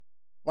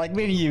Like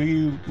many of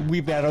you,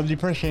 we battled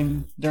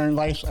depression during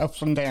life's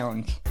ups and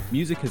downs.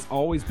 Music has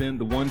always been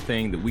the one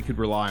thing that we could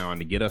rely on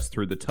to get us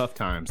through the tough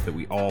times that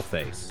we all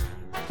face.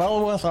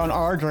 Follow us on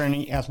our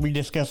journey as we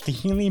discuss the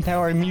healing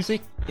power of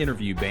music,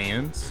 Interview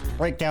bands,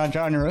 break down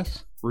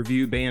genres,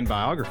 review band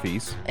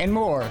biographies, and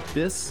more.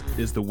 This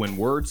is the When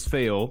Words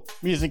Fail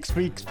Music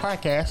Speaks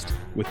podcast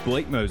with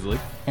Blake Mosley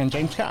and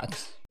James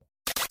Cox.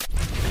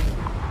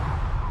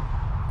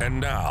 And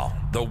now,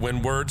 the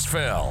When Words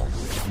Fail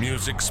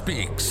Music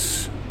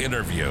Speaks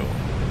interview.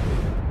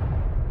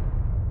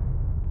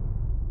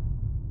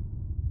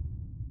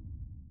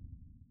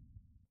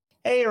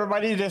 Hey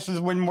everybody, this is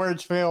When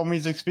Words Fail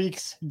Music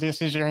Speaks.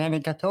 This is your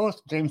handicapped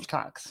host, James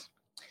Cox.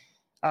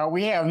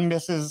 We have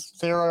Mrs.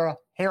 Sarah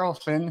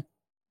Harrelson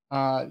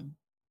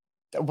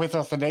with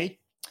us today.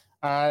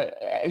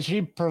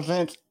 She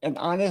presents an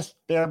honest,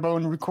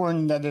 bare-bone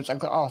recording that is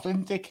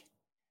authentic,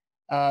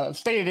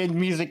 stated in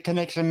Music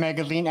Connection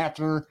magazine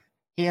after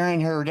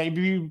hearing her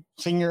debut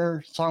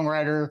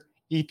singer-songwriter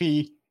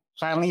EP,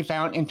 Finally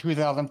Found in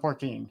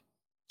 2014.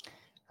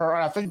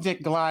 Her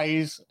authentic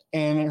lies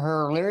and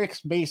her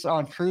lyrics based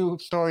on true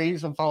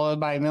stories and followed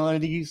by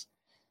melodies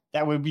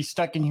that would be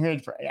stuck in your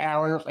head for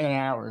hours and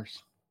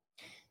hours.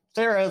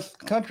 Sarah's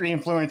country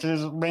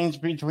influences range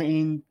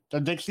between the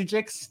Dixie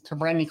Chicks to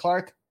Brandy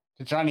Clark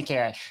to Johnny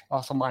Cash,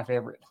 also my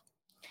favorite.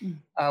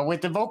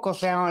 With the vocal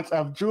sounds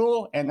of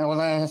Jewel and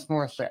Alanis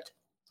Morissette,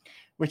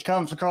 which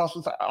comes across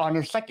on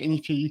her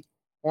second EP,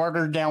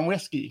 Watered Down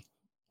Whiskey.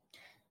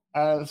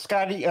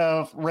 Scotty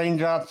of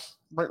Raindrop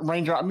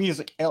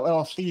Music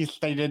LLC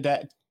stated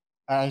that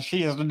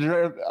she is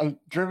a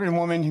driven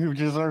woman who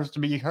deserves to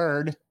be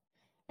heard,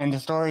 and the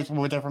stories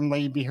will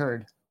definitely be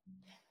heard.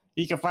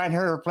 You can find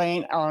her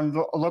playing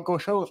on local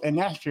shows in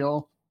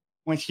Nashville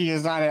when she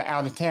is not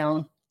out of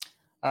town.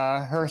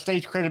 Her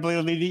stage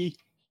credibility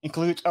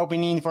includes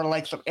opening for the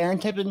likes of Aaron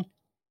Tippin,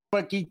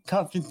 Bucky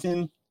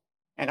Covington,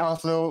 and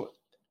also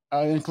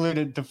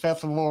included the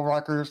Festival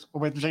Rockers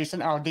with Jason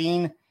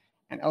Aldean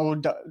and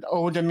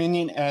Old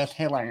Dominion as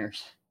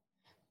headliners.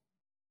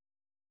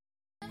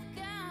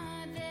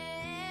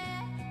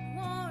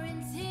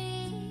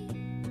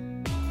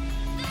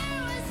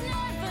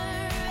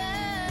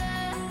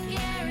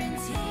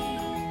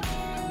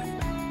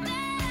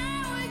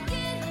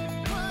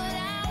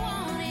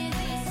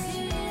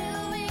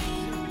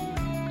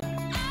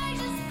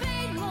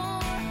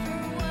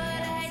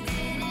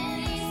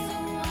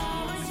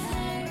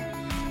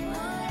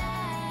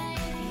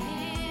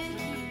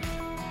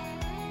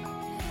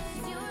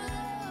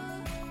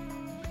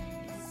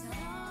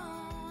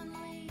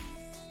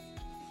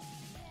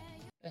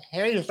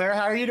 Hey, Sarah,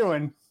 how are you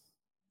doing?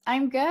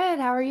 I'm good.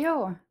 How are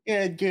you?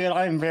 Good.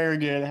 I'm very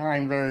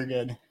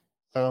good.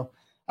 So,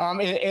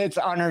 it's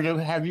an honor to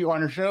have you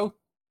on our show.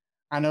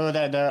 I know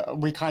that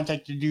we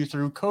contacted you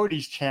through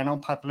Cody's channel,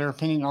 Popular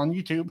Opinion on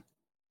YouTube,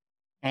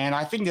 and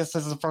I think this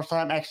is the first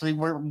time actually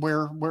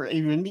we're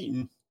even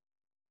meeting.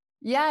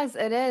 Yes,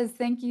 it is.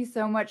 Thank you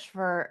so much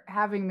for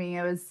having me.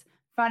 It was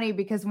funny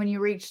because when you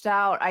reached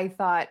out, I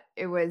thought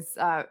it was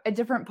a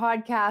different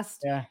podcast.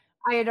 Yeah.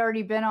 I had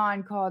already been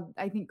on called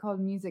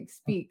Music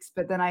Speaks,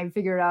 but then I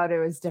figured out it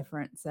was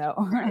different. So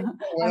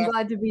I'm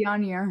glad to be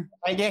on here.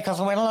 Yeah,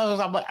 because when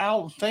I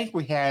don't think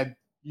we had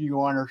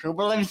you on our show,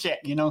 but let me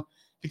check,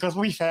 because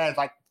we've had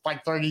like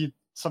 30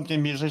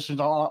 something musicians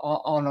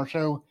on our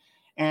show.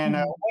 And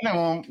one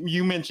of them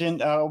you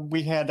mentioned,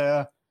 we had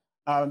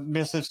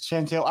Mrs.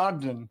 Chantel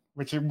Ogden,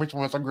 which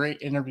was a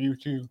great interview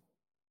too.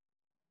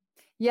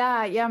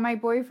 Yeah. My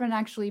boyfriend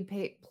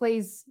actually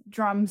plays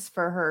drums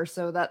for her.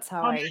 So that's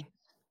how I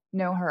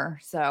know her.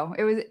 So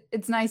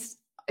it's nice.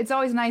 It's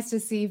always nice to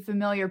see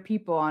familiar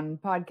people on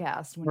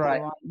podcasts.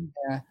 Right.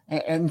 Yeah.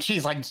 And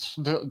she's like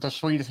the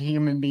sweetest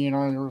human being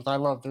on earth. I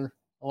loved her.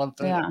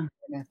 Yeah.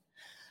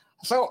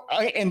 So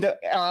in the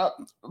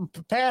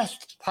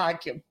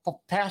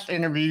past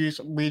interviews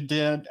we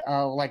did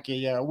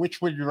which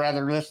would you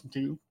rather listen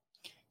to?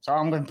 So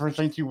I'm going to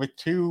present you with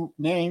two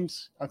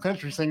names of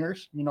country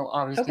singers.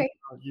 Obviously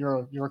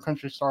you're a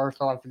country star,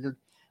 so I figured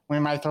we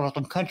might throw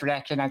some country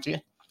action at you.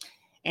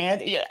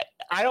 And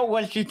I don't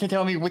want you to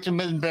tell me which of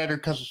them is better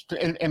because,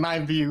 in my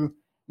view,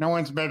 no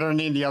one's better than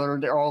the other.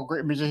 They're all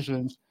great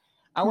musicians.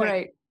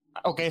 Okay,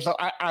 so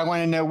I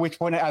want to know which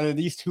one out of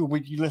these two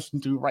would you listen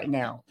to right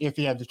now if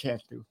you have the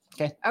chance to.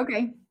 Okay.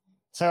 Okay.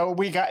 So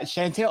we got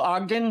Chantel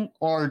Ogden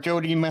or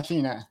Jody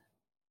Messina.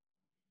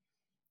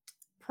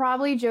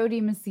 Probably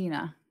Jody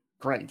Messina.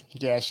 Great.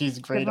 Yeah, she's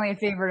great. Definitely a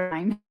favorite of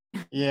mine.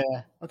 Yeah.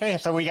 Okay,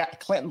 so we got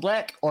Clint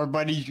Black or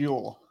Buddy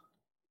Jewell.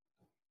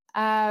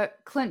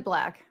 Clint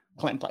Black.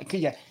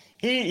 Yeah,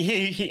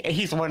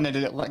 he's one of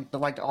the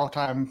like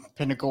all-time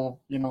pinnacle,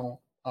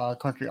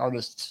 country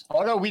artists.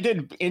 Although we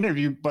did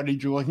interview Buddy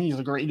Jewell, he's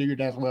a great dude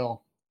as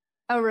well.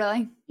 Oh,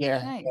 really?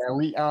 Yeah. Nice.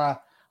 Yeah.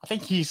 I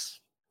think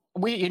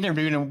we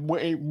interviewed him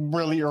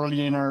really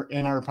early in our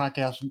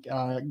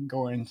podcast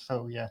going.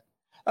 So yeah.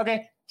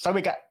 Okay, so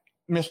we got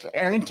Mr.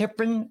 Aaron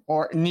Tippin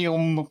or Neil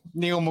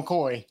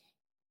McCoy.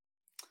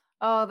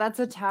 Oh, that's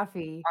a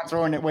toughie. I'm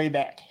throwing it way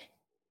back.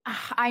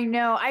 I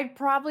know. I'd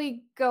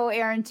probably go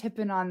Aaron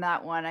Tippin on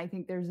that one. I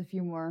think there's a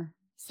few more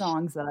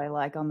songs that I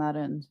like on that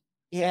end.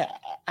 Yeah,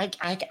 I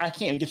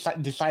can't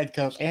decide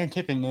because Aaron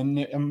Tippin and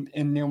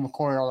Neil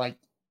McCoy are like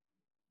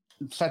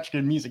such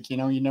good music. You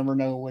know, you never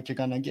know what you're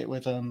gonna get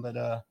with them.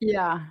 But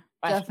Yeah,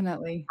 I,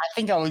 definitely. I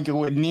think I would go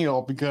with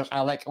Neil because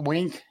I like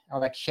Wink, I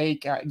like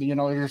Shake. You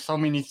know, there's so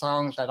many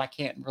songs that I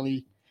can't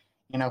really,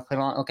 put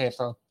on. Okay,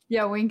 so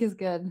Yeah, Wink is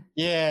good.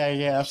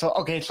 yeah. So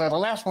okay, so the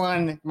last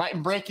one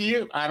might break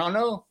you. I don't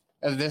know.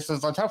 This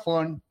is a tough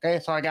one. Okay,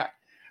 so I got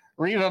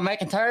Reba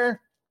McEntire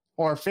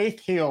or Faith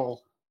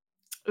Hill.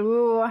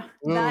 Ooh,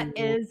 that Ooh.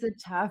 is a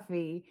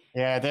toughie.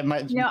 Yeah, that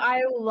might.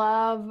 I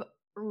love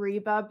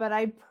Reba, but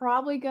I'd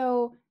probably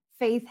go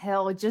Faith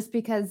Hill just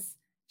because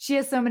she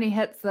has so many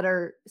hits that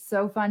are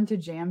so fun to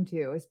jam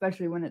to,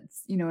 especially when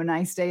it's, a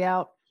nice day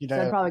out. So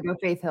I'd probably go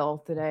Faith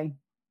Hill today.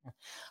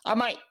 I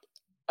might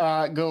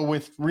go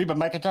with Reba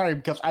McEntire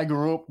because I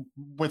grew up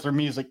with her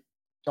music.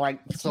 Like,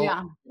 so,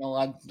 Yeah.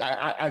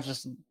 I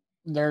just,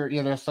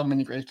 there's so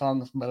many great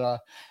songs, but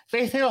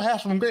Faith Hill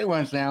has some great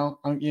ones now.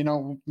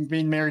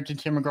 Being married to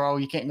Tim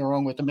McGraw, you can't go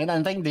wrong with them. And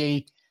I think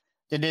they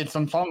did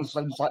some songs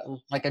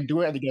like a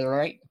duet together,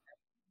 right?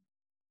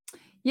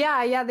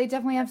 Yeah, they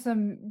definitely have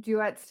some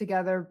duets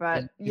together,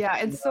 but yeah,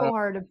 it's so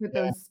hard to put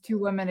those two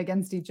women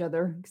against each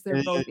other because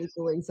they're both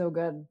equally so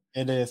good.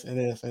 It is.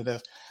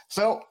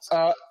 So,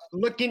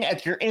 looking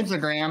at your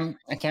Instagram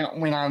account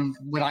when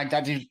I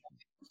got these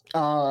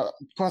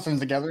questions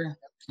together,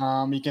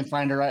 you can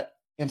find her at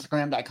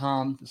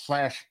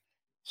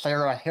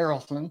Instagram.com/Sarah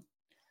Harrelson.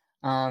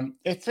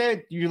 It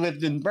said you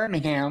lived in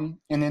Birmingham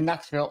and then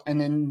Knoxville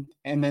and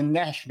then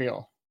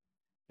Nashville.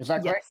 Is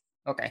that correct? Yes.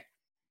 Okay.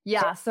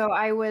 Yeah. So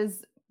I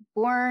was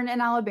born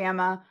in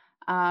Alabama.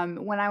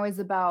 When I was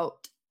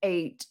about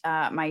 8,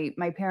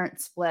 my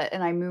parents split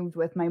and I moved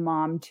with my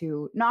mom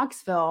to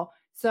Knoxville.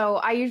 So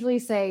I usually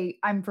say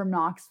I'm from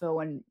Knoxville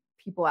when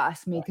people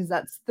ask me because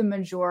that's the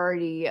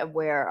majority of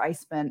where I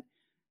spent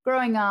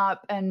growing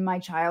up and my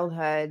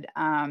childhood.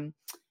 And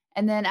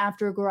then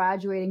after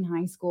graduating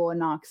high school in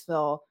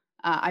Knoxville,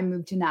 I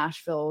moved to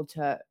Nashville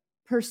to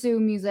pursue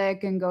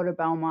music and go to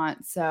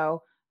Belmont.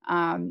 So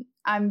I'm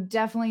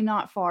definitely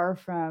not far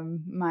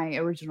from my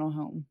original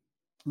home.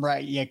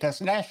 Right. Yeah,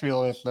 because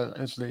Nashville is the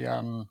it's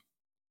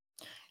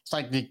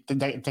like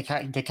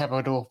the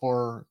capital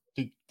for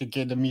to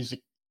get the music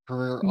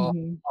career up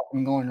and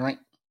going, right?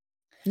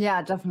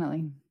 Yeah,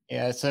 definitely.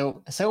 Yeah.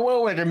 So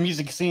what were the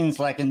music scenes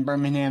like in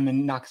Birmingham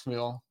and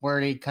Knoxville? Were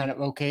they kind of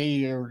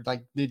okay, or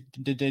like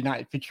did they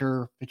not fit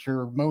your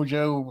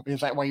mojo?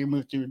 Is that why you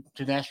moved to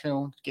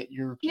Nashville to get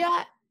your?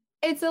 Yeah,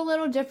 it's a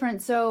little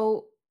different.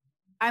 So,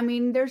 I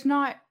mean, there's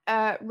not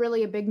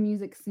really a big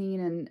music scene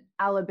in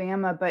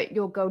Alabama, but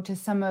you'll go to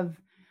some of,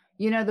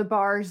 the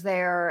bars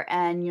there,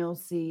 and you'll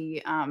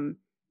see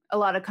a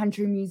lot of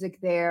country music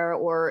there,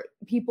 or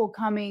people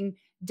coming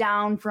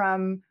down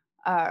from,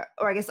 or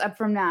I guess up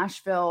from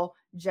Nashville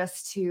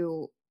just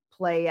to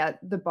play at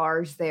the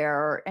bars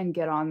there and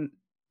get on,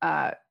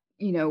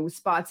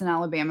 spots in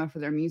Alabama for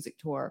their music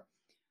tour.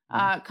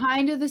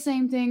 Kind of the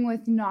same thing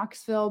with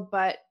Knoxville,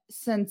 but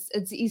since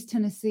it's East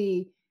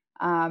Tennessee,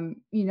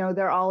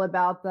 they're all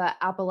about the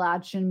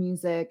Appalachian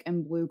music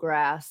and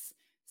bluegrass.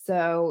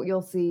 So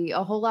you'll see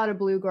a whole lot of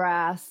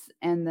bluegrass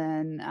and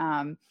then,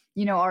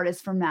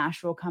 artists from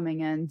Nashville coming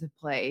in to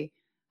play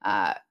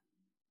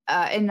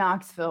in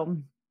Knoxville.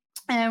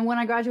 And when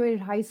I graduated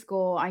high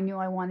school, I knew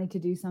I wanted to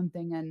do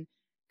something in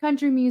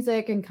country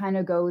music and kind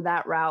of go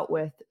that route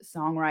with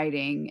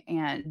songwriting.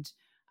 And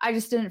I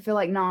just didn't feel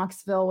like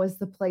Knoxville was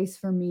the place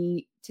for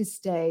me to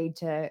stay,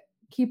 to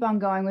keep on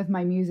going with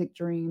my music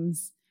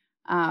dreams.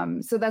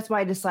 So that's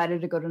why I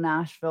decided to go to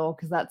Nashville,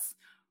 because that's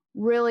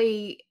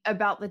really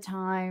about the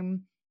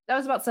time. That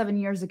was about 7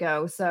 years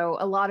ago. So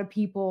a lot of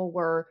people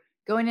were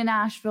going to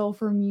Nashville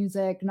for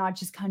music, not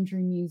just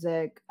country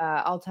music,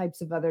 all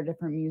types of other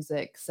different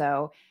music.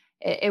 So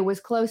it was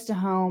close to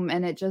home,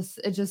 and it just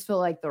felt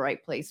like the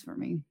right place for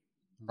me.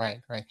 Right.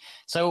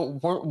 So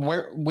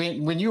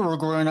when you were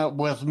growing up,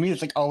 was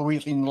music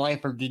always in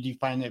life, or did you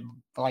find it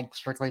like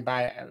strictly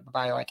by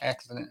like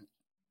accident?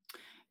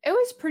 It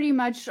was pretty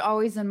much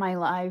always in my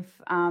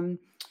life.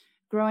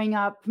 Growing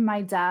up,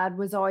 my dad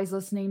was always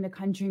listening to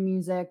country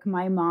music.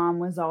 My mom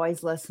was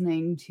always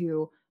listening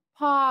to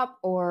pop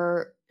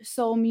or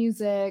soul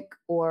music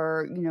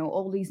or,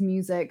 oldies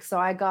music. So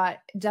I got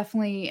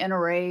definitely an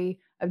array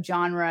of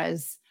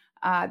genres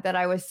that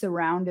I was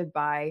surrounded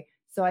by.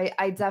 So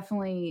I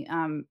definitely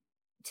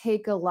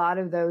take a lot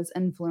of those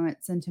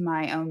influence into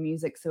my own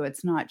music. So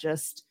it's not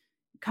just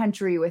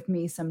country with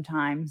me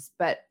sometimes,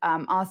 but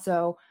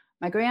also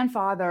my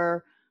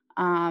grandfather,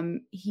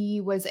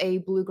 he was a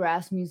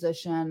bluegrass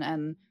musician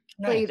and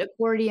played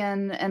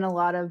accordion in a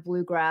lot of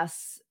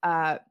bluegrass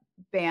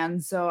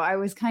bands. So I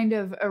was kind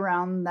of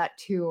around that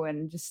too,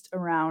 and just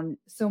around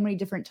so many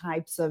different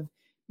types of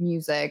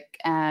music.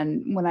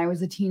 And when I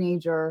was a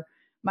teenager,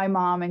 my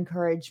mom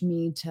encouraged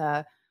me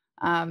to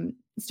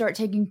start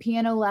taking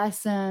piano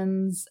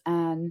lessons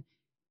and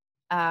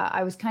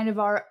I was kind of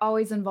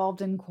always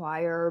involved in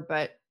choir,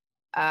 but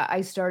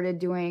I started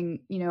doing,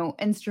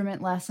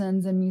 instrument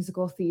lessons and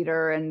musical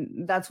theater.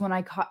 And that's when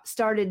I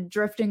started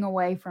drifting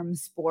away from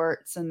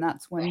sports. And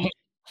that's when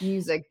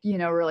music,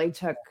 really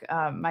took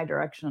my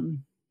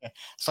direction.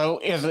 So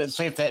is it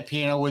safe that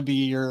piano would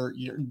be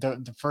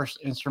the first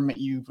instrument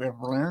you've ever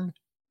learned?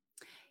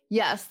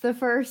 Yes, the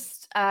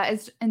first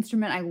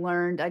instrument I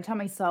learned, I taught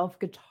myself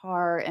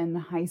guitar in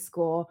high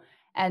school,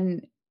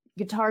 and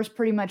guitar is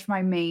pretty much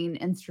my main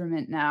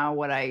instrument now,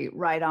 what I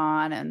write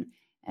on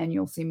and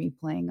you'll see me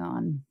playing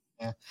on.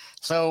 Yeah.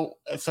 So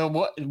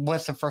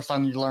what's the first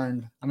song you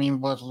learned? I mean,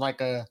 was it like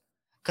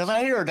because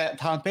I hear that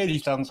Tom Petty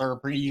songs are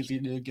pretty easy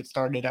to get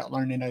started out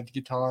learning the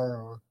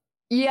guitar or.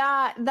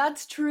 Yeah,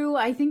 that's true.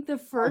 I think the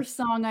first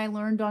song I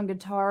learned on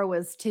guitar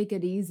was "Take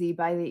It Easy"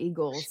 by the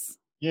Eagles.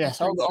 Yeah,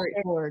 so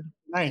straightforward.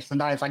 Nice.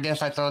 I guess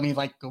that's only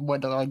like 2 or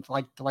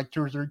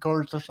 3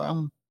 chords or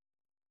something.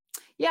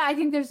 Yeah, I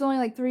think there's only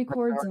like 3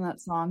 chords in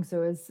that song,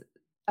 so it's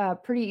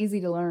pretty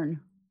easy to learn.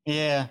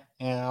 Yeah,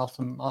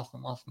 awesome.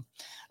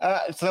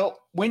 So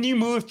when you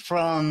moved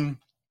from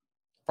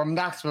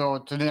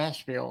Knoxville to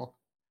Nashville,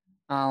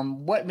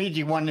 what made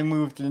you want to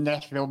move to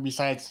Nashville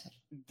besides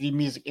the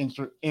music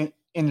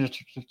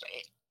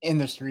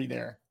industry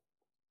there?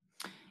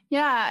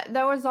 Yeah,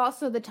 that was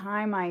also the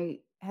time I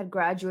had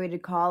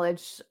graduated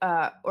college,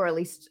 or at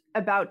least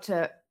about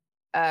to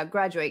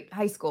graduate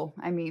high school.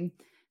 I mean,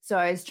 so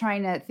I was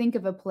trying to think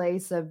of a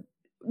place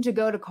to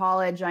go to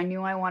college. I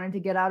knew I wanted to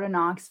get out of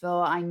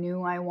Knoxville. I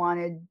knew I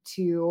wanted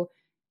to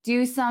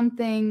do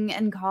something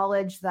in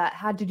college that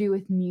had to do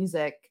with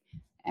music.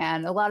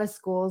 And a lot of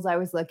schools I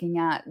was looking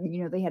at,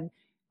 they had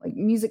like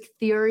music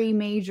theory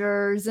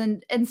majors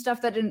and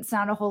stuff that didn't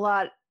sound a whole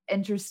lot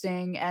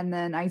interesting. And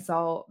then I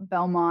saw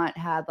Belmont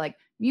had like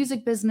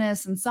music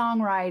business and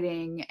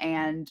songwriting.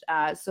 And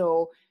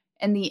so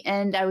in the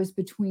end, I was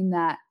between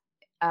that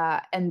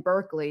and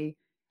Berkeley.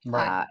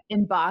 Right.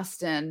 In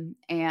Boston.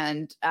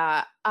 And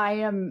I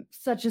am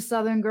such a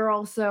Southern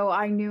girl, so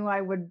I knew I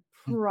would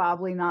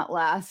probably not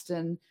last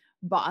in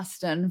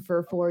Boston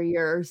for 4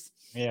 years.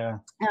 Yeah.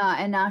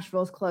 And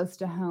Nashville's close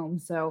to home.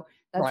 So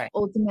that's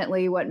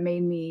ultimately what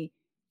made me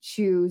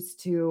choose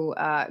to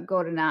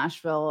go to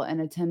Nashville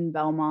and attend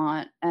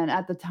Belmont. And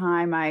at the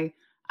time, I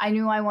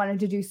knew I wanted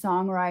to do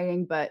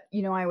songwriting, but,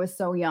 I was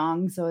so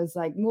young. So it's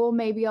like, well,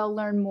 maybe I'll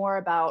learn more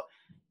about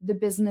the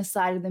business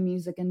side of the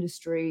music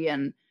industry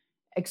and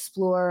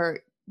explore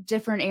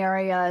different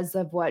areas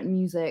of what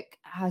music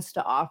has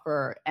to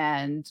offer.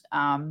 And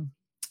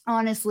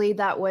honestly,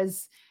 that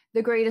was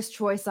the greatest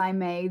choice I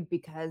made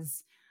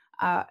because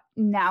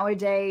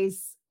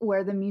nowadays,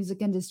 where the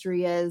music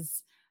industry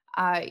is,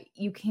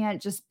 you can't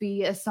just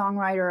be a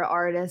songwriter or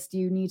artist.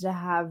 You need to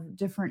have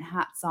different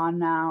hats on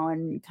now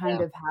and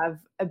kind of have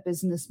a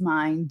business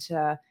mind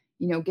to,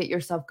 get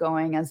yourself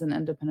going as an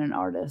independent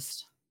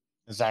artist.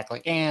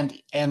 Exactly.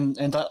 And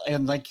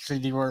like you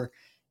said,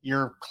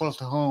 you're close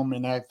to home,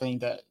 and I think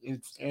that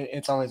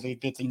it's always a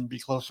good thing to be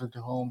closer to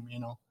home,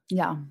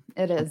 Yeah,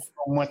 it is.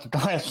 Always a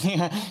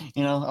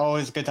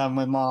good time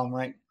with mom,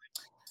 right?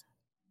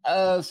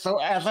 So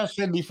as I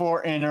said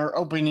before in our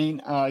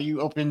opening, you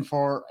opened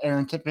for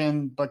Aaron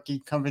Tippin, Bucky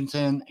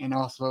Covington, and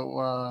also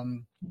out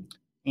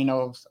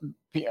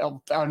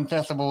in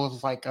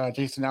festivals like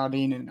Jason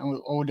Aldean and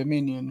Old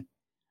Dominion.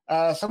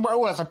 So what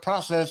was the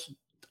process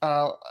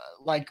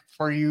like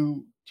for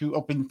you to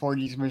open for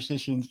these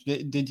musicians?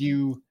 Did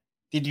you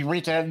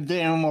reach out to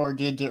them, or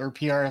did their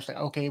PR say,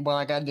 okay, well,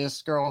 I got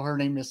this girl, her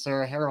name is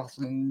Sarah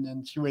Harrelson,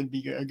 and she would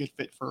be a good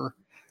fit for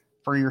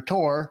your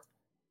tour?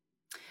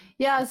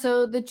 Yeah,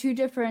 so the 2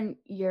 different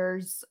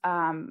years,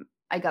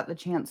 I got the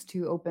chance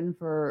to open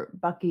for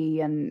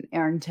Bucky and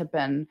Aaron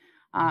Tippin,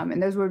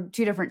 and those were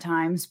 2 different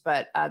times.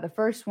 But the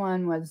first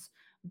one was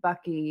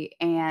Bucky,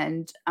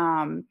 and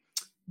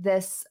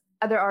this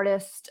other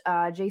artist,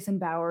 Jason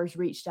Bowers,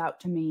 reached out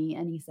to me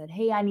and he said,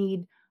 hey, I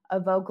need a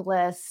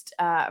vocalist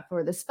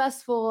for this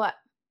festival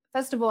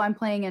I'm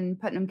playing in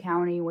Putnam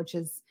County, which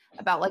is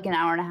about like an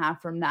hour and a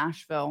half from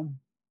Nashville.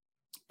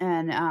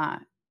 And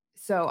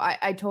so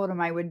I told him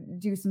I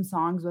would do some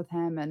songs with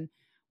him, and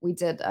we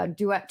did a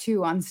duet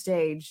 2 on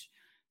stage.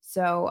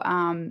 So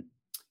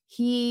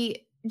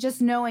he,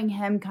 just knowing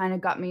him kind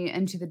of got me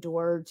into the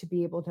door to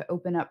be able to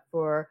open up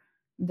for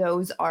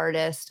those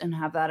artists and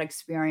have that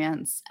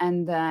experience.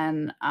 And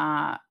then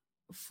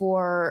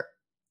for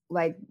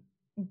like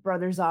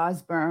Brothers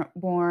Osborne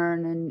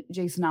and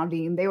Jason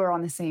Aldean, they were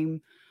on the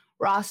same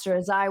roster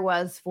as I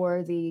was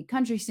for the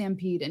Country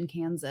Stampede in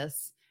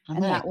Kansas.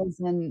 And that was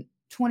in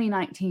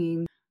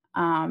 2019.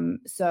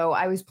 So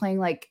I was playing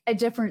like a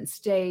different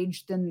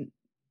stage than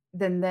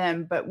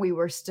them, but we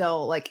were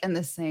still like in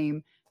the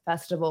same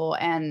festival.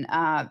 And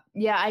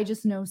I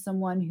just know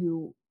someone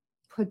who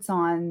puts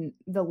on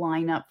the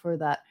lineup for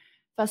that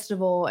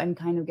festival and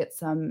kind of gets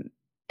some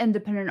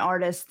independent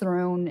artists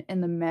thrown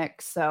in the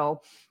mix.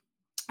 So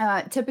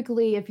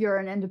typically, if you're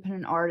an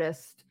independent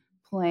artist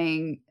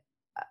playing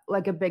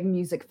like a big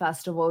music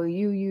festival,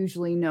 you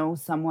usually know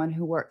someone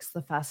who works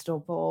the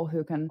festival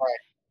who can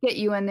get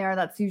you in there.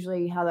 That's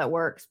usually how that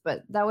works.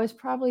 But that was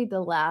probably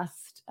the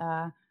last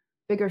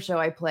bigger show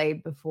I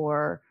played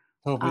before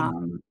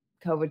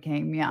COVID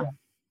came. Yeah,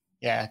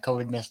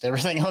 COVID messed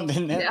everything on,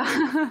 didn't it?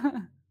 Yeah.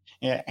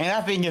 Yeah, and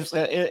I think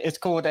it's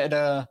cool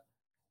that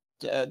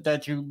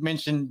that you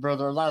mentioned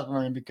Brother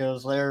Losmerne,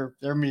 because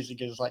their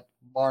music is like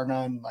bar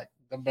none like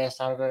the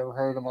best I've ever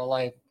heard in my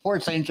life.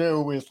 Port St.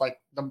 Joe is like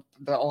the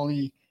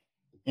only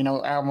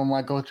album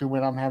I go to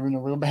when I'm having a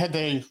real bad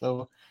day.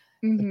 So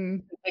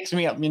it picks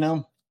me up,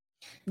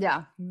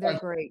 Yeah, they're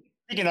great.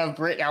 Speaking of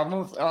great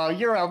albums,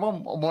 your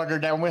album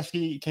Watered Down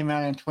Whiskey came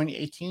out in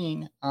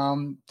 2018,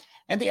 and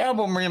the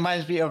album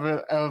reminds me of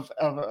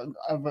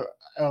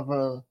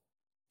a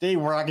day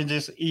where I can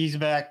just ease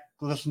back,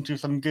 listen to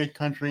some good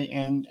country,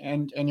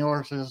 and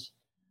yours is,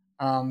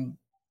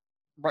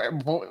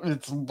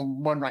 it's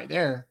one right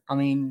there. I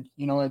mean,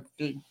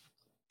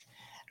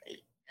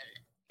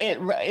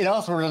 it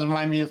also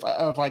reminds me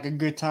of like a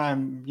good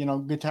time,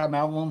 good time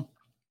album.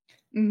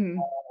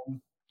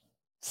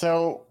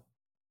 So,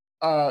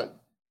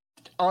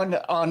 on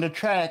the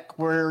track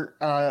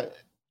where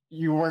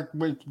you work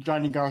with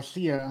Johnny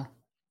Garcia,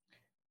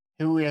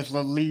 who is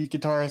the lead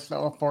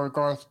guitarist for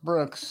Garth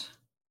Brooks,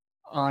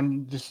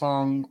 on the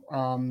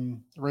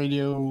song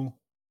Radio,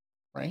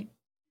 right?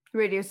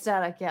 Radio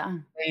Static, yeah.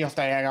 Radio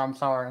Static. I'm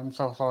sorry. I'm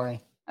so sorry.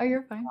 Oh,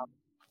 you're fine.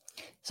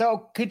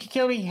 So, could you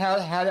tell me how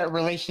that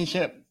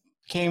relationship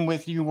came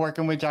with you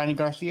working with Johnny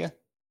Garcia?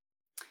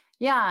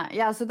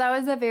 Yeah. So that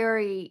was a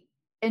very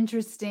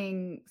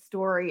interesting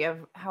story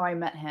of how I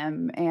met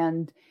him.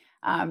 And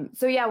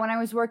so yeah, when I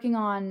was working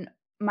on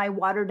my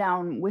Watered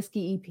Down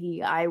Whiskey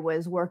EP, I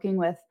was working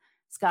with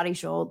Scotty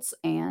Schultz,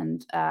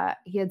 and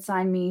he had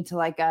signed me to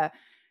like a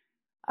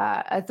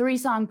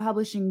 3-song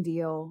publishing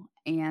deal,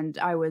 and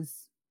I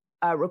was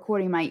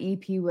recording my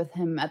EP with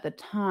him at the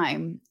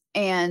time.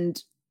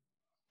 And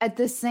at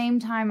the same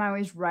time, I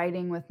was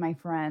writing with my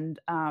friend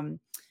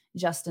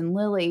Justin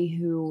Lilly,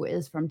 who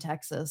is from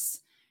Texas,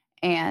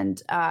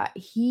 and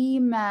he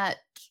met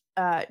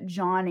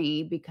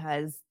Johnny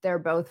because they're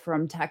both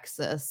from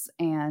Texas,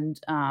 and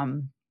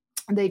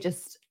they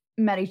just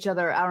met each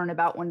other out and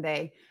about one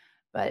day.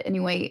 But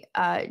anyway,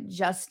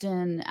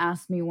 Justin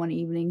asked me one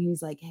evening,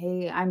 he's like,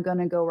 hey, I'm going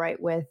to go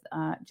write with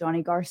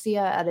Johnny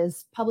Garcia at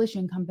his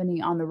publishing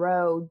company on the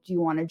road. Do you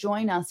want to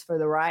join us for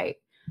the write?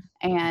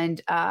 And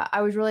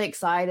I was really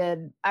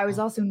excited. I was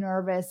also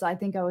nervous. I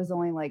think I was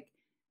only like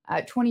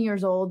 20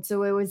 years old.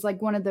 So it was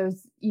like one of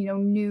those,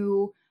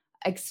 new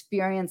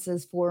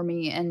experiences for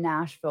me in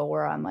Nashville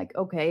where I'm like,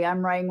 okay,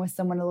 I'm writing with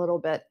someone a little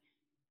bit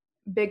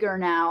bigger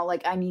now.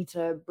 Like I need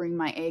to bring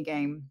my A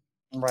game.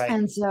 Right.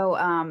 And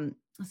so,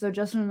 so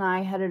Justin and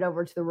I headed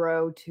over to the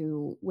road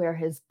to where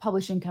his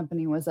publishing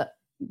company was at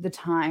the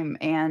time.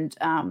 And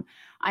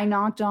I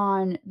knocked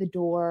on the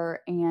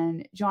door,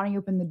 and Johnny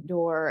opened the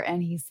door,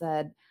 and he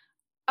said,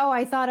 oh,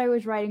 I thought I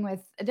was writing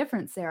with a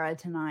different Sarah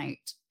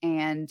tonight.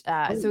 And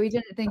so he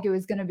didn't think it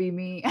was going to be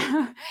me.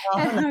 And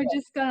I was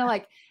just kind of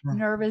like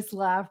nervous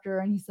laughter.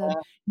 And he said,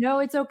 no,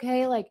 it's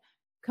okay. Like,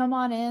 come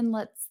on in.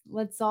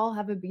 Let's all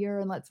have a beer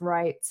and let's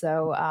write.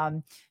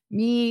 So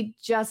me,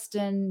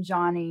 Justin,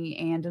 Johnny,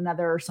 and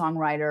another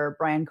songwriter,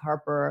 Brian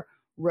Carper,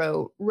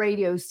 wrote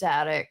Radio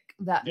Static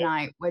that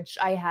night, which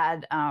I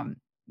had,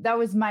 that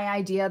was my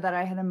idea that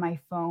I had on my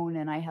phone,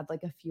 and I had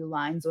like a few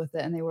lines with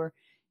it, and they were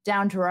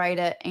down to write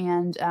it.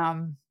 And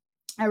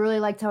I really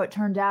liked how it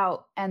turned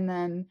out. And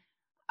then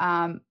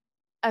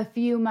a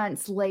few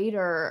months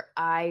later,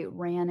 I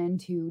ran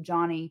into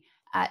Johnny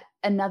at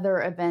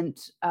another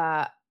event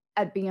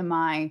at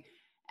BMI,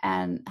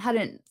 and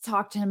hadn't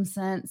talked to him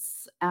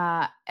since.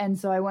 And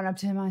so I went up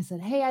to him and I said,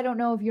 hey, I don't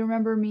know if you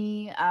remember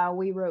me.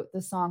 We wrote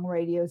the song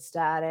Radio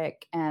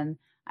Static, and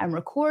I'm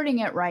recording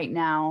it right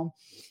now.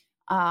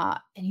 And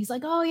he's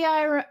like, oh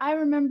yeah, I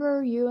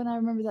remember you, and I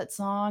remember that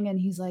song. And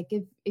he's like,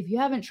 if you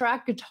haven't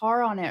tracked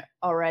guitar on it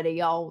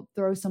already, I'll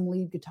throw some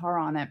lead guitar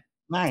on it.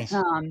 Nice.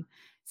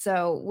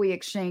 So we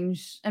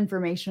exchanged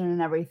information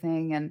and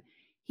everything, and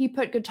he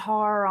put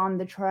guitar on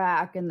the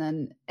track, and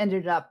then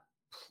ended up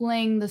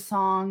playing the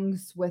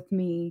songs with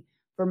me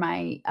for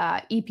my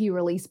EP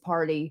release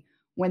party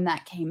when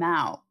that came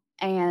out.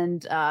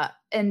 And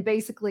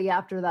basically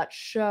after that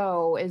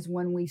show is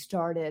when we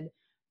started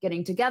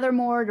getting together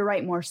more to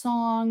write more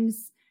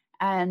songs.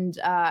 And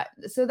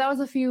so that was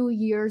a few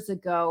years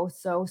ago.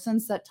 So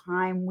since that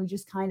time, we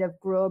just kind of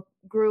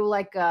grew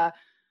like a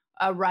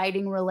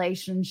writing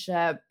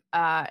relationship,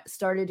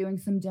 started doing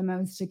some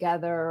demos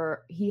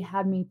together. He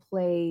had me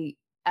play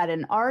at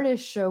an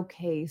artist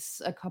showcase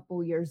a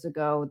couple years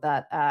ago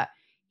that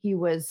he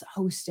was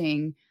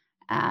hosting.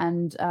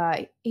 And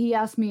he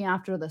asked me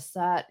after the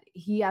set,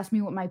 he asked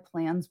me what my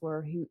plans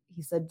were. He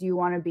said, do you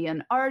want to be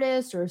an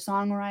artist or a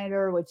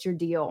songwriter? What's your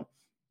deal?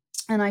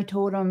 And I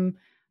told him,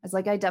 I was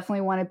like, I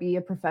definitely want to be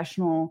a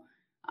professional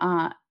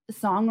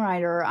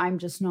songwriter. I'm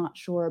just not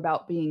sure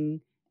about being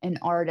an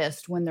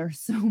artist when there's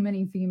so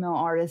many female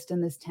artists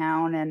in this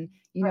town. And,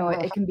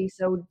 it can be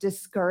so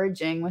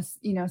discouraging with,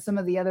 some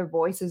of the other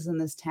voices in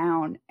this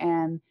town.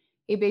 And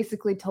he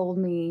basically told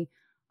me,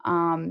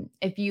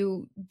 If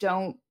you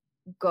don't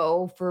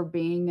go for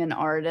being an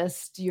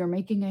artist, you're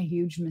making a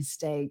huge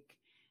mistake.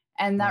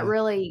 And that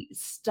really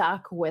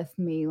stuck with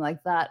me.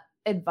 Like that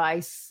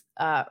advice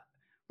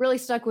really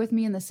stuck with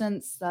me in the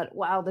sense that,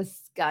 wow,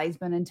 this guy's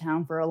been in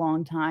town for a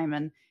long time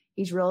and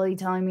he's really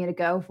telling me to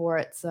go for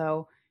it.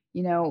 So,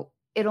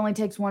 it only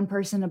takes one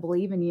person to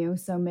believe in you.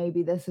 So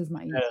maybe this is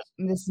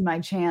my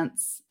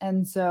chance.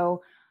 And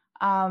so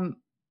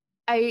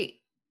I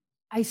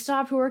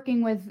stopped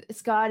working with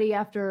Scotty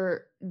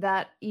after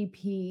that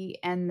EP,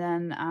 and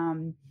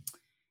then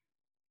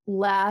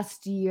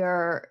last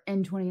year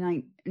in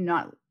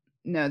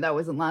 2019, that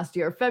wasn't last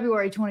year.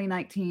 February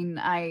 2019,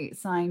 I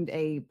signed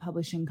a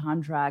publishing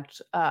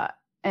contract,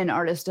 an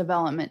artist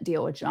development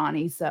deal with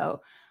Johnny.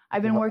 So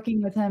I've been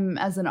working with him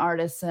as an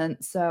artist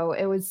since. So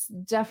it was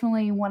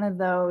definitely one of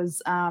those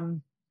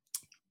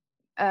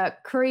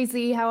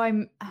crazy how I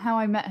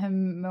met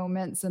him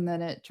moments, and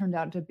then it turned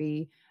out to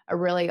be a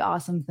really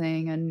awesome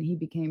thing, and he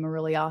became a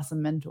really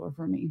awesome mentor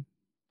for me.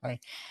 Right,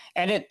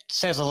 and it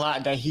says a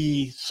lot that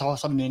he saw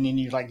something in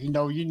you, like, you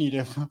need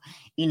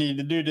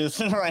to do this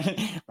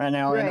right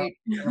now. Right.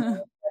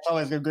 That's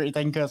always a great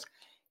thing because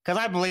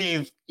I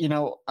believe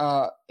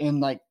in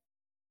like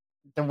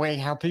the way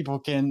how people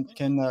can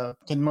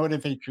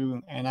motivate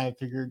you, and I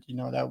figured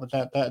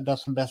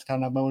that's the best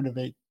kind of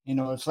motivate.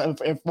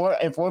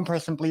 If one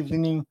person believes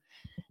in you,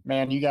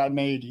 man, you got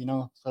made.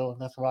 So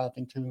that's what I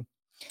think too.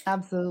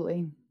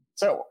 Absolutely.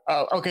 So,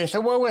 okay, so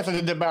what was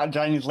it about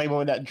Johnny's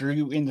label that drew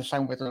you in to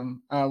sign with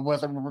him?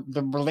 Was it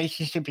the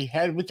relationship he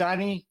had with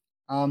Johnny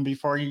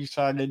before you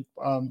started,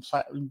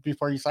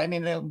 before you signed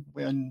him,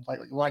 and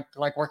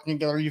like working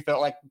together, you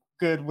felt like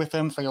good with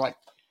him, so you're like,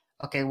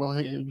 okay, well,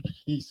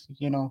 he's.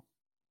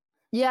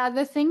 Yeah,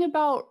 the thing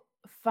about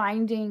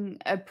finding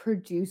a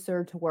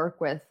producer to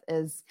work with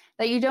is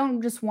that you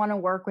don't just want to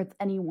work with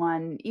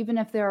anyone, even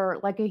if they're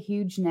like a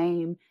huge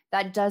name.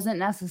 That doesn't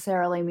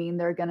necessarily mean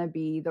they're going to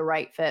be the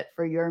right fit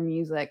for your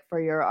music, for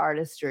your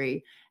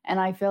artistry. And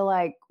I feel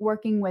like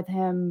working with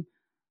him,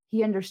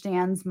 he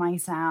understands my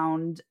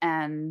sound.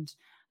 And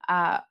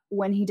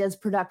when he does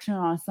production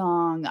on a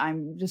song,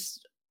 I'm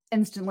just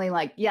instantly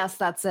like, yes,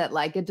 that's it.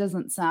 Like, it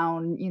doesn't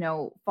sound,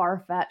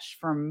 far-fetched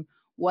from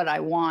what I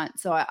want.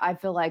 So I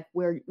feel like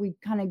we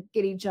kind of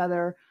get each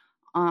other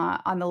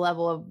on the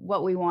level of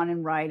what we want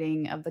in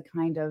writing, of the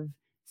kind of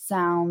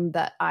sound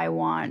that I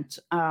want.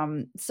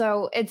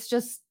 So it's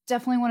just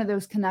definitely one of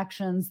those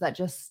connections that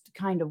just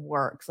kind of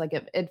works. Like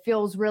it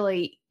feels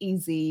really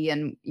easy,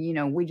 and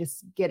we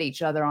just get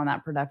each other on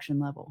that production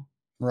level.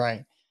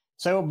 Right.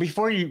 So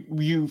before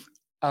you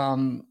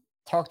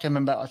talked to him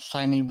about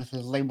signing with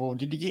his label,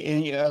 did you get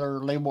any other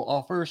label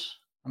offers?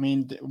 I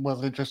mean,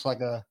 was it just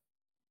like a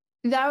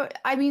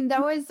that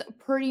was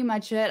pretty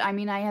much it. I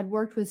mean, I had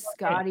worked with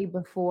Scotty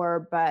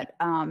before, but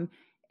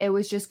it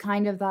was just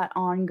kind of that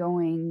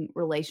ongoing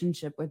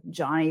relationship with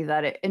Johnny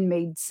that it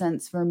made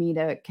sense for me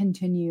to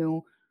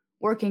continue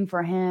working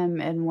for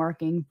him and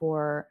working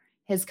for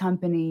his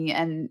company.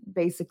 And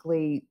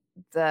basically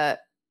the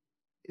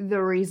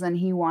reason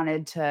he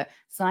wanted to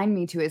sign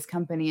me to his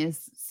company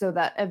is so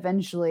that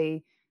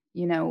eventually,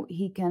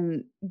 he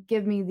can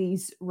give me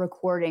these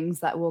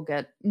recordings that will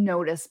get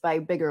noticed by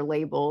bigger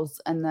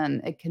labels, and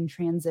then it can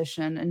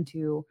transition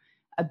into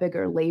a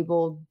bigger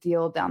label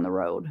deal down the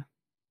road.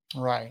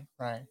 Right.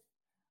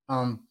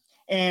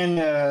 And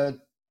on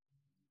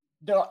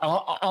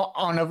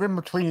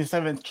November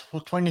 27th,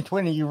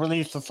 2020, you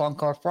released a song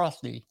called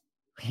Frosty.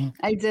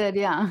 I did,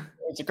 yeah.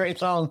 It's a great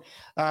song.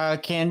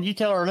 Can you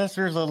tell our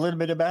listeners a little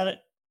bit about it?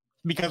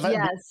 Because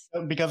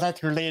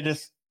that's your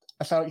latest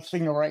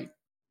single, right?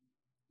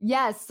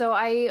 Yes. So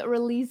I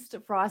released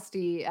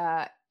Frosty,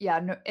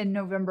 in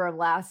November of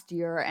last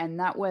year, and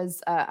that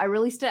was I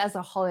released it as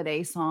a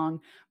holiday song,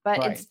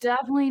 but It's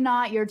definitely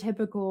not your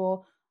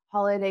typical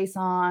holiday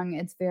song.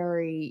 It's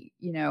very,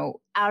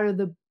 out of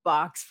the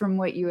box from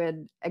what you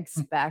would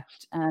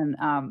expect. And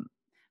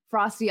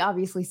Frosty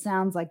obviously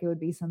sounds like it would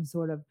be some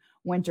sort of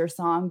winter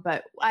song,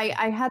 but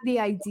I had the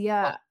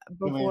idea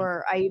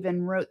before I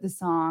even wrote the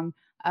song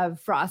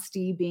of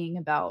Frosty being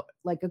about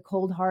like a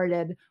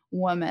cold-hearted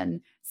woman.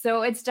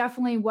 So it's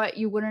definitely what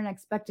you wouldn't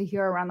expect to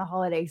hear around the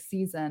holiday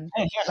season.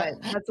 But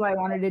that's why I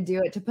wanted to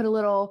do it, to put a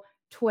little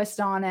twist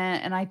on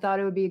it. And I thought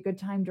it would be a good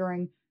time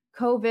during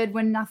COVID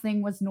when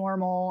nothing was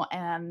normal.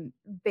 And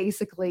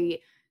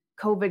basically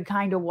COVID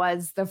kind of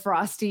was the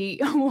frosty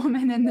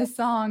woman in the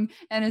song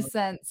in a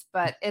sense,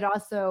 but it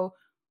also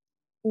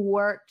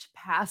worked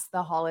past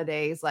the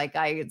holidays. Like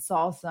I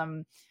saw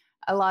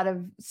a lot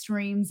of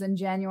streams in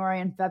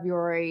January and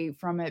February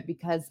from it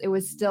because it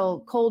was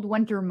still cold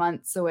winter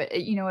months. So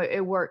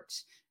it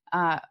worked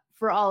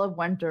for all of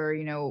winter,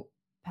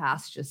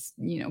 past just,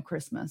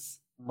 Christmas.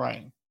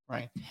 Right.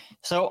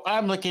 So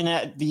I'm looking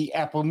at the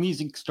Apple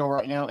Music store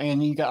right now,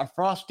 and you got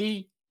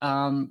Frosty,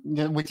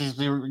 which is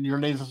your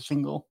latest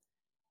single.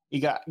 You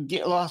got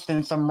Get Lost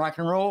in Some Rock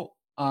and Roll,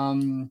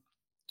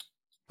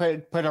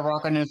 Put a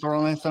Rock on This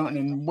Rolling Stone,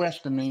 and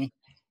West of Me.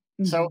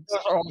 So Mhm.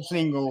 those are all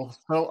singles.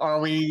 So are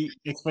we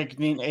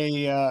expecting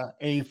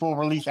a full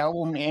release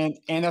album? And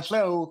if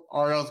so,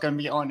 are those going to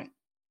be on it?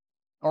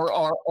 Or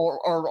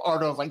are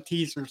those like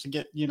teasers to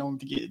get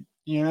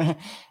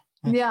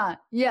Yeah,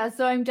 yeah.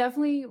 So I'm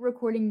definitely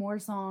recording more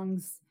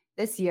songs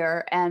this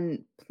year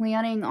and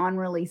planning on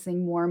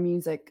releasing more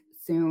music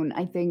soon.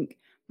 I think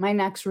my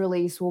next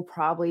release will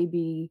probably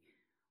be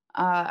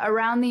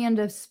around the end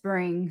of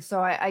spring.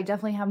 So I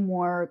definitely have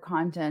more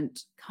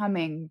content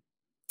coming.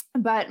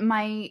 But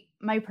my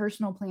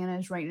personal plan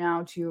is right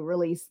now to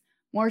release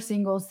more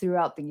singles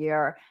throughout the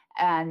year.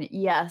 And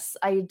yes,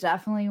 I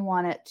definitely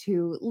want it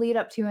to lead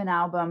up to an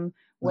album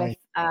with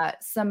Right.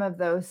 some of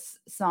those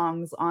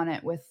songs on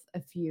it with a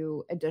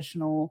few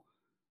additional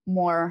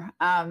more.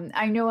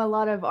 I know a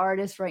lot of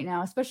artists right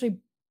now, especially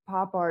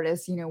pop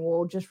artists,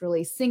 will just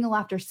release single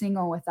after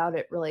single without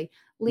it really Yeah.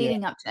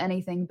 leading up to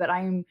anything. But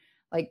I'm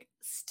like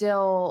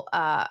still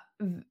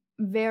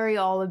very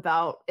all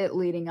about it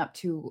leading up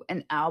to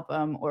an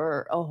album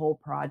or a whole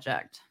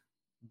project.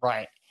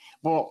 Right.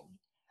 Well,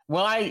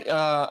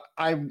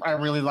 I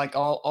really like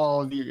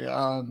all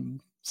the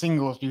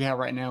singles you have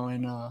right now,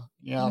 and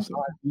yeah, Thank so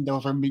you. I think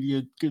those are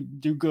be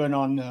do good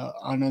on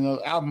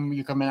another album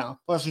you coming out.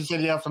 Plus, you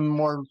said you have some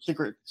more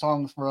secret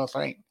songs for us,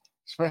 right?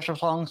 Special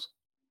songs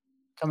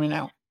coming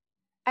out.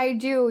 I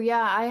do,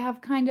 yeah. I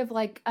have kind of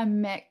like a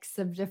mix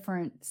of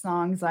different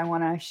songs I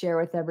want to share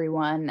with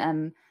everyone.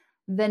 And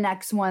the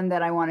next one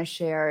that I want to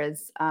share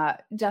is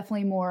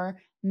definitely more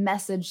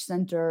message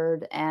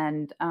centered.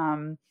 And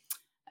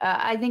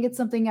I think it's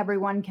something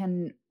everyone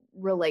can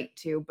relate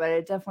to, but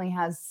it definitely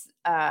has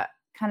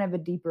kind of a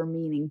deeper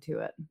meaning to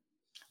it.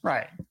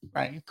 Right.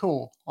 Right.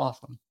 Cool.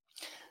 Awesome.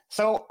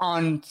 So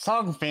on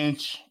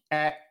Songfinch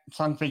at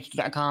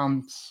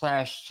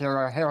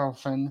songfinch.com/Sarah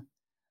Harrelson,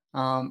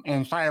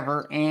 and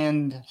Fiverr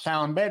and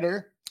Sound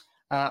Better.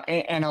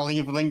 And I'll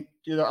leave a link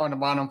on the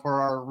bottom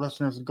for our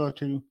listeners to go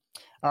to.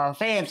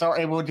 Fans are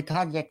able to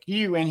contact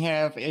you and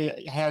have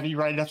you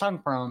write a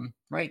song from,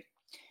 right?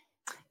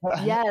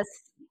 Yes.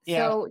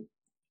 Yeah, So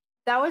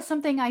that was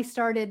something I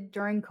started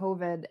during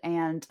COVID.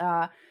 And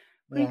yeah,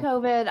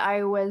 pre-COVID,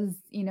 I was,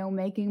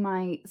 making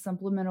my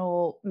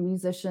supplemental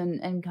musician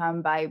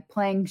income by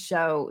playing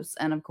shows.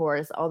 And of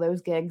course, all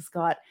those gigs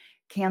got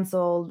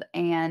canceled.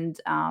 And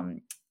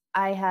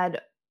I have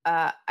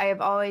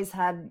always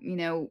had,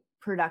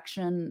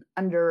 production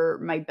under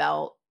my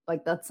belt.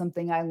 Like that's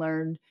something I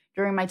learned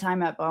during my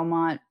time at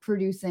Beaumont.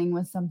 Producing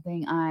was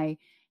something I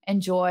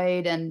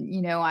enjoyed.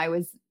 And, I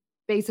was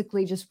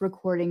basically just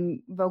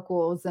recording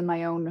vocals in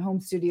my own home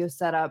studio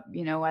setup,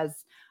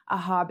 as a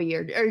hobby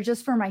or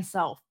just for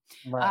myself.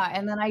 right,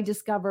 And then I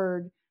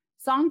discovered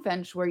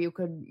Songfinch, where you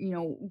could,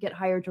 get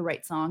hired to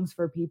write songs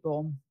for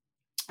people.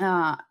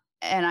 Uh,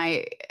 and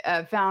I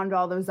found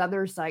all those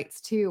other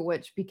sites too,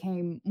 which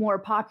became more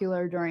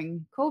popular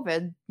during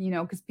COVID,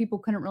 because people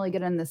couldn't really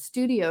get in the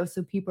studio.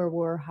 So people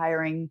were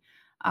hiring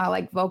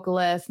like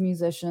vocalists,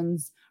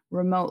 musicians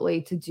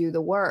remotely to do the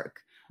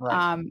work.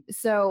 right,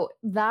 So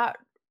that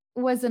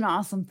was an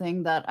awesome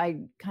thing that I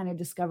kind of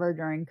discovered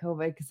during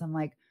COVID because I'm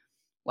like,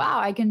 wow,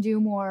 I can do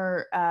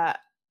more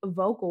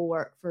vocal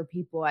work for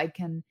people. I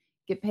can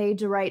get paid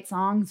to write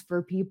songs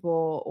for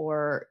people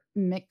or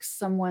mix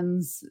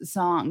someone's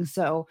song.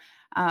 So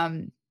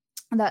um,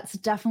 that's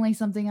definitely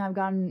something I've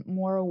gotten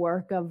more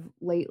work of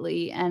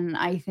lately. And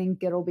I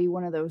think it'll be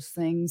one of those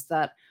things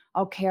that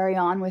I'll carry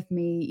on with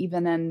me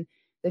even in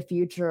the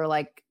future.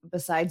 Like,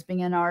 besides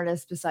being an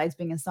artist, besides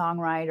being a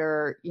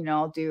songwriter,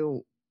 I'll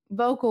do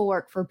vocal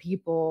work for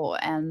people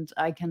and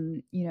I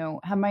can,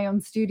 have my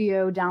own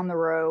studio down the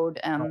road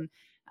and,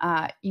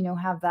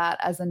 have that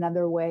as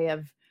another way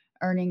of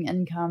earning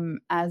income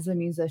as a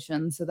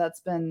musician. So that's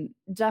been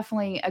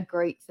definitely a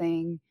great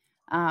thing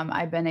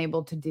I've been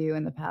able to do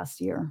in the past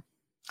year.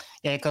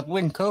 yeah. Because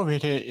when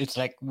COVID hit, it's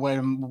like what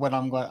am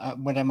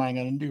I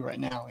going to do right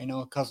now?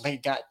 Because they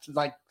got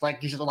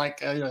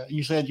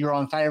you said you're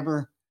on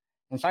Fiverr,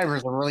 and Fiverr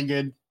is a really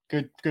good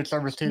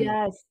service too.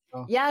 Yes.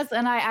 So, Yes.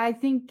 And I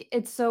think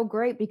it's so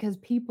great because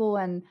people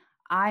in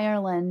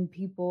Ireland,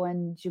 people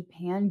in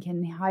Japan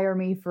can hire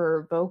me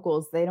for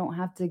vocals. They don't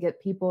have to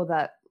get people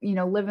that,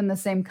 live in the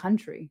same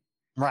country.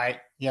 right,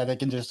 yeah, they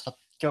can just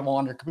go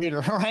on their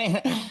computer,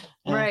 right? Yeah.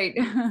 Right.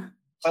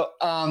 So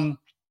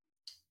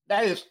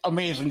that is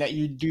amazing that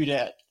you do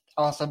that.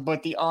 Awesome.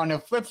 But on the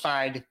flip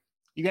side,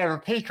 you have a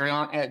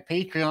Patreon at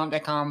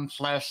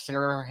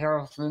patreon.com/Sarah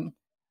Harrelson.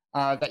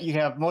 That you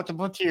have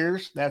multiple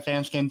tiers that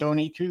fans can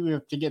donate to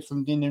get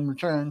something in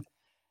return,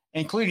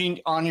 including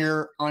on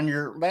your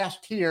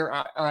last tier.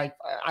 I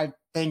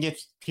think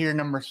it's tier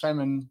number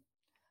 7.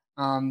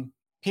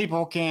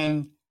 People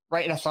can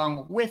write a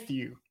song with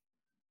you,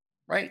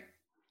 right? So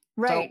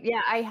Right.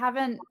 Yeah. I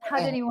haven't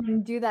had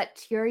anyone do that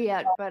tier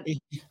yet, but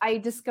I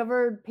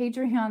discovered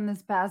Patreon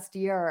this past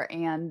year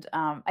and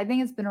I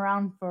think it's been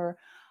around for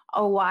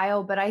a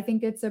while, but I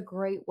think it's a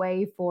great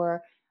way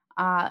for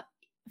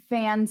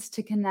fans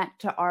to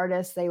connect to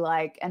artists they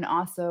like and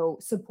also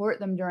support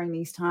them during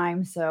these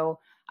times. So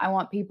I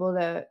want people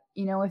to,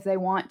 if they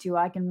want to,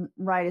 I can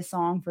write a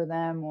song for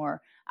them,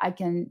 or I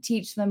can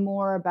teach them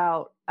more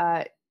about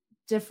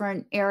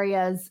different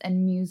areas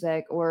and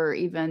music, or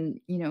even,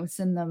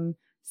 send them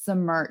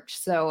some merch.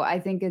 So I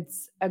think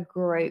it's a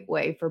great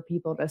way for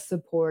people to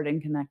support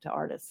and connect to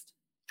artists.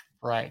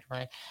 Right.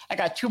 I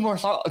got two more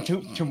songs,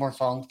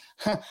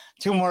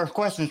 two more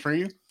questions for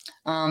you.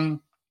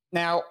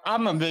 Now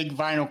I'm a big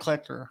vinyl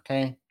collector,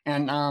 okay,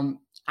 and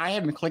I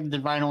haven't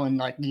collected vinyl in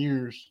like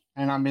years,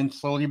 and I've been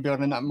slowly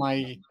building up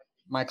my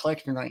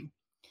collection, right?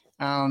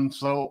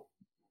 So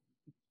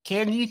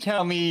can you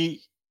tell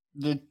me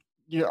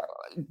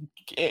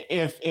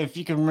if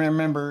you can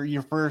remember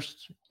your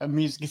first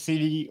music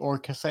CD or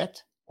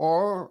cassette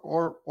or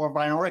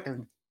vinyl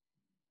record?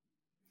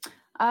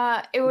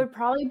 It would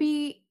probably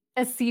be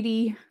a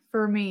CD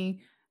for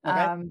me.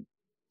 Okay.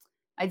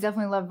 I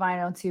definitely love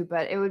vinyl too,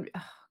 but it would,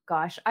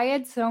 gosh, I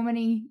had so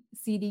many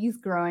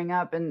CDs growing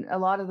up, and a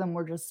lot of them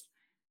were just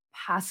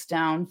passed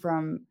down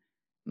from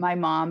my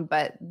mom.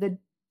 But the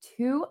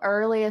two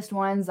earliest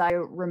ones I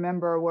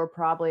remember were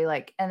probably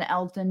like an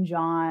Elton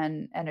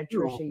John and a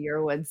Trisha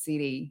Yearwood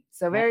CD.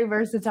 So very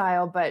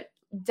versatile, but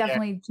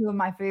definitely two of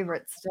my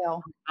favorites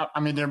still. I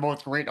mean, they're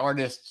both great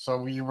artists,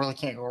 so you really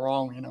can't go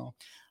wrong,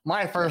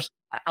 My first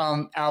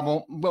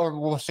album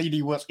or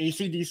CD was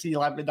AC/DC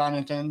Live at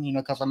Donington,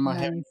 because I'm a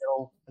heavy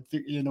metal,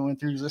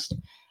 enthusiast.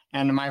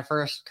 And my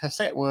first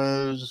cassette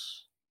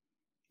was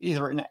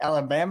either in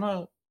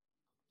Alabama,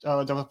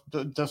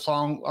 the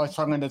song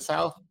 "Song in the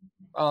South."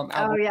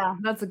 Oh yeah,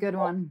 that's a good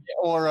one.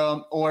 Or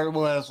it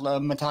was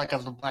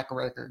Metallica's The Black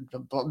Record,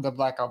 the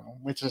Black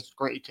Album, which is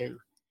great too.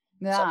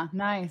 Yeah,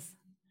 nice.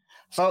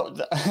 So,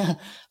 the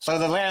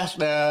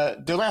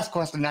last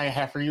question I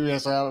have for you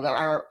is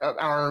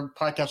our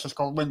podcast is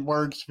called "When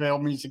Words Fail,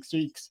 Music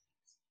Speaks,"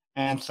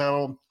 and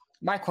so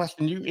my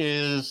question to you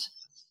is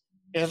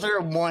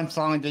there one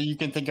song that you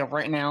can think of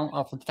right now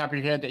off the top of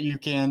your head that you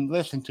can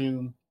listen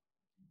to,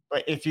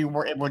 but if you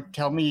were able to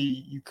tell me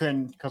you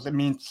couldn't because it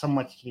means so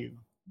much to you?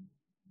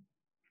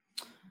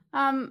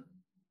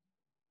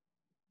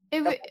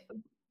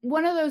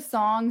 One of those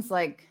songs,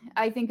 like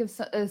I think of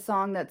a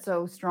song that's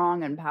so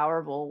strong and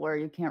powerful where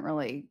you can't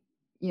really,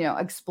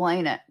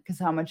 explain it because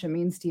how much it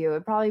means to you.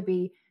 It'd probably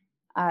be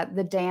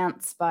 "The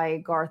Dance" by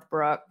Garth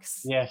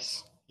Brooks.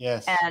 Yes.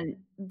 And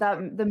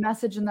the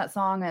message in that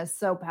song is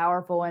so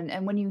powerful.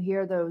 And when you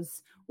hear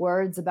those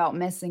words about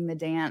missing the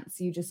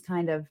dance, you just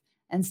kind of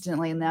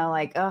instantly know,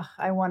 like, oh,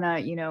 I want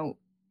to,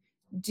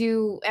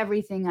 do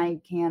everything I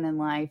can in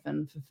life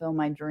and fulfill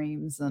my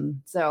dreams.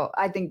 And so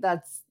I think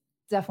that's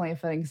definitely a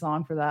fitting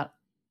song for that.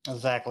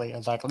 Exactly.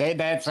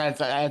 That's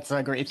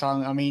a great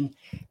song. I mean,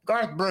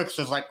 Garth Brooks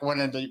is like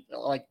one of the,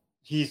 like,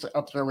 he's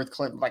up there with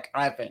Clinton. Like,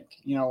 I think,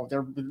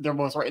 they're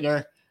both right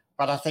there,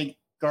 but I think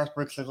Garth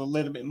Brooks is a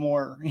little bit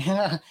more.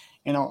 I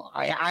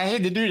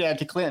hate to do that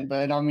to Clinton,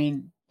 but I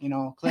mean,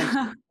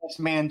 Clinton's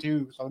a man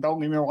too, so don't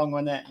get me wrong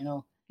on that.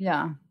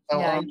 Yeah.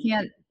 So, you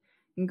can't.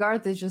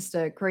 Garth is just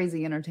a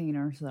crazy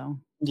entertainer. So.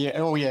 Yeah.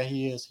 Oh yeah,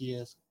 he is.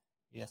 Yes.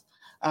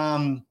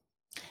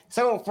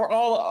 So for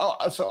all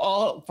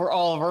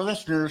of our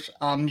listeners,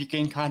 you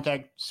can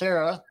contact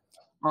Sarah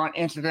on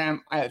Instagram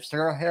at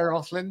Sarah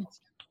Harrelson,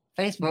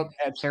 Facebook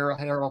at Sarah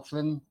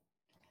Harrelson,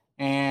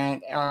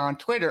 and on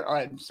Twitter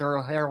at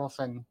Sarah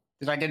Harrelson.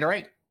 Did I get it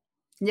right?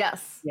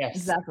 Yes.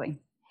 Exactly.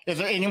 Is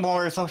there any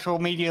more social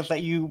medias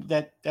that you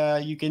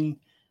can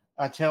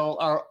tell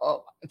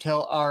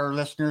our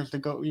listeners to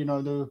go,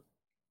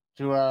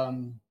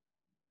 to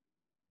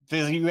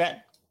visit you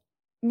at?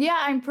 Yeah,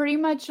 I'm pretty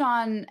much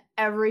on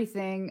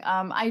everything.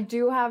 I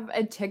do have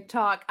a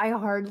TikTok. I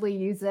hardly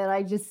use it.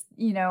 I just,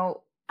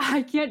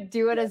 I can't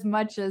do it as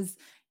much as,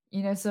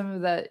 some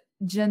of the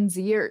Gen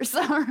Zers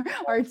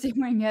are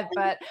doing it,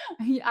 but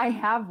I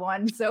have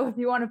one. So if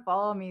you want to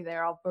follow me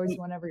there, I'll post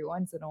one every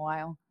once in a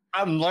while.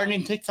 I'm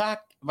learning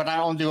TikTok, but I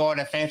don't do all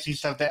the fancy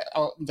stuff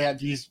that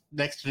these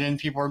next gen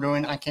people are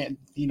doing. I can't,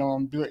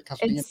 do it because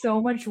it's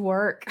so much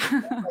work.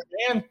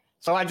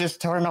 So I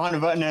just turn on the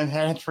button and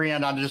hands free,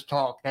 and I just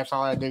talk. That's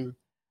all I do.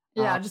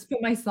 Yeah, just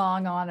put my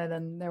song on it,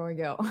 and there we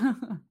go.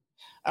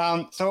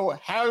 So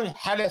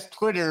how does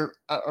Twitter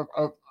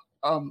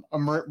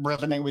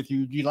resonate with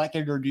you? Do you like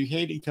it or do you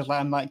hate it? Because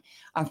I'm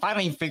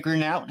finally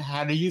figuring out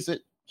how to use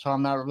it, so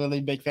I'm not a really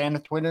big fan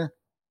of Twitter.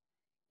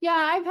 Yeah,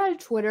 I've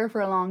had Twitter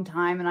for a long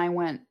time, and I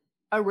went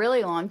a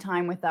really long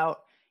time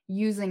without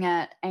using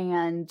it.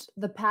 And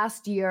the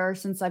past year,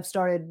 since I've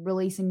started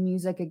releasing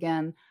music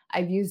again,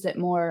 I've used it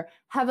more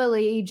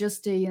heavily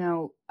just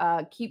to,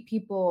 keep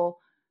people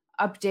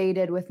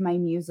updated with my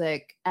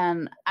music.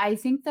 And I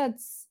think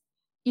that's,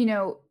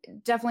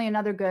 definitely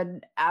another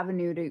good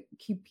avenue to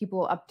keep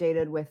people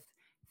updated with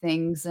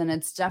things. And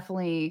it's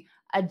definitely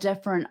a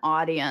different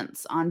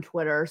audience on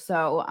Twitter.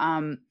 So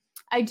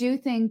I do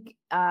think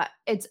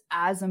it's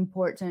as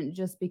important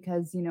just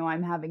because,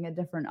 I'm having a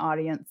different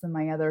audience than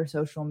my other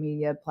social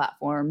media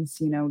platforms,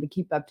 to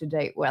keep up to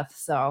date with.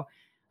 So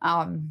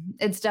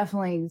it's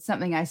definitely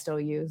something I still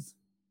use.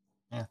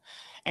 Yeah,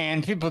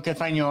 and people can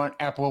find you on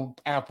Apple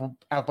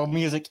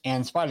Music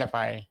and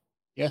Spotify.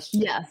 Yes.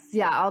 Yes,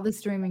 yeah, all the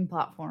streaming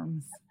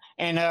platforms.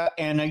 And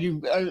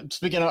you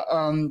speaking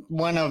of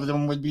one of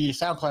them would be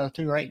SoundCloud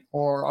too, right?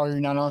 Or are you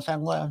not on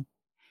SoundCloud?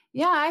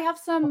 Yeah, I have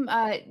some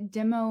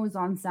demos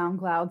on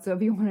SoundCloud. So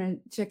if you want to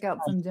check out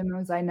some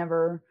demos I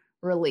never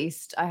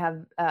released, I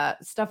have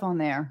stuff on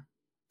there.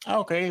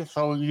 Okay,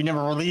 so you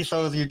never release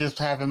those, you just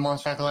have them on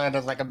SoundCloud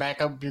as like a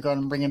backup, you're going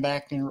to bring it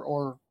back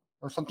or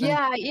something?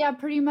 Yeah,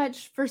 pretty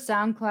much for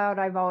SoundCloud,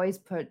 I've always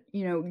put,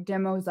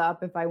 demos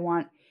up if I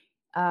want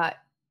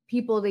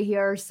people to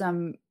hear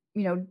some,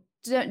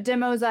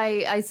 demos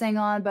I sang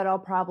on, but I'll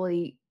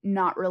probably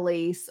not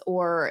release,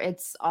 or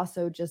it's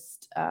also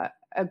just a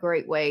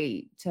great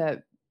way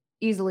to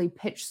easily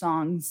pitch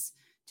songs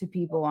to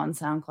people on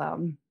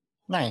SoundCloud.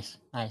 Nice.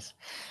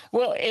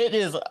 Well, it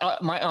is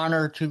my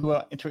honor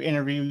to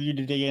interview you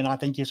today, and I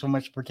thank you so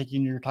much for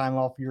taking your time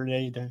off your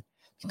day to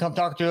come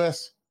talk to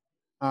us.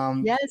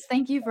 Yes,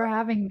 thank you for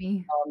having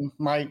me.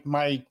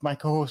 My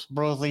co-host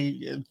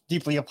Brosley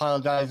deeply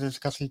apologizes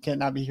because he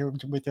cannot be here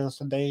with us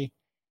today.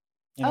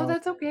 Oh,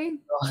 that's okay.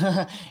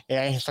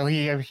 Yeah, so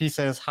he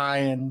says hi,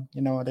 and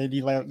that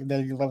he loves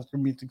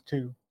your music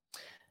too.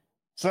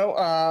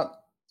 So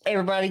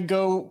everybody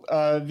go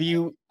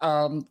view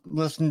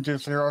listen to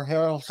Sarah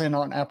Harrelson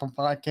on Apple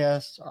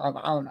Podcasts,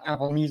 on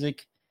Apple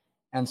Music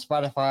and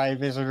Spotify.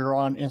 Visit her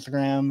on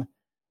Instagram.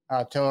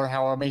 Tell her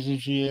how amazing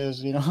she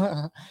is,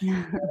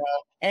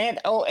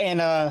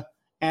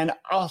 and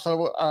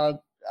also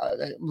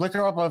look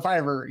her up on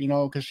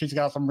Fiverr, because she's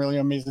got some really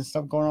amazing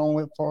stuff going on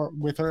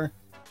with her.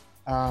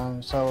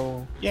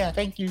 So yeah,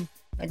 thank you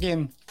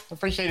again.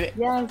 Appreciate it.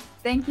 Yes,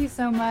 thank you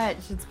so much.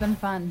 It's been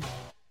fun.